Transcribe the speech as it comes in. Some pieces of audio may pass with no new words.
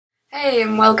Hey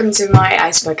and welcome to my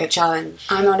Ice Bucket Challenge.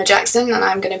 I'm Anna Jackson and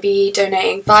I'm going to be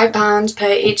donating £5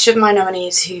 per each of my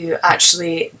nominees who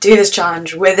actually do this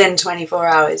challenge within 24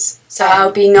 hours. So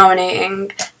I'll be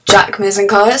nominating Jack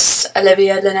Mizenkolis,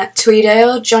 Olivia Lynette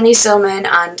Tweedale, Johnny Silman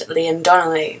and Liam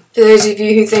Donnelly. For those of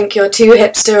you who think you're too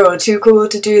hipster or too cool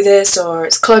to do this, or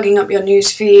it's clogging up your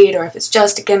news feed, or if it's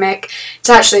just a gimmick, it's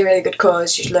actually a really good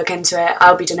cause, you should look into it.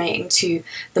 I'll be donating to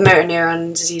the Motor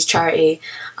Neuron Disease Charity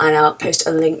and I'll post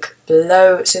a link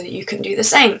below so that you can do the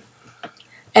same.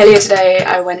 Earlier today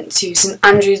I went to St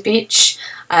Andrews Beach,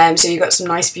 so you got some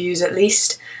nice views at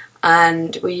least,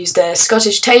 and we used the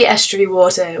Scottish Tay Estuary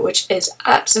water, which is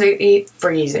absolutely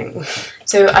freezing.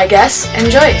 So I guess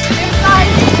enjoy!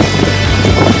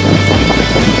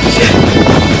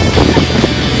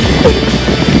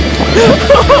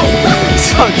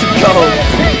 It's fucking cold!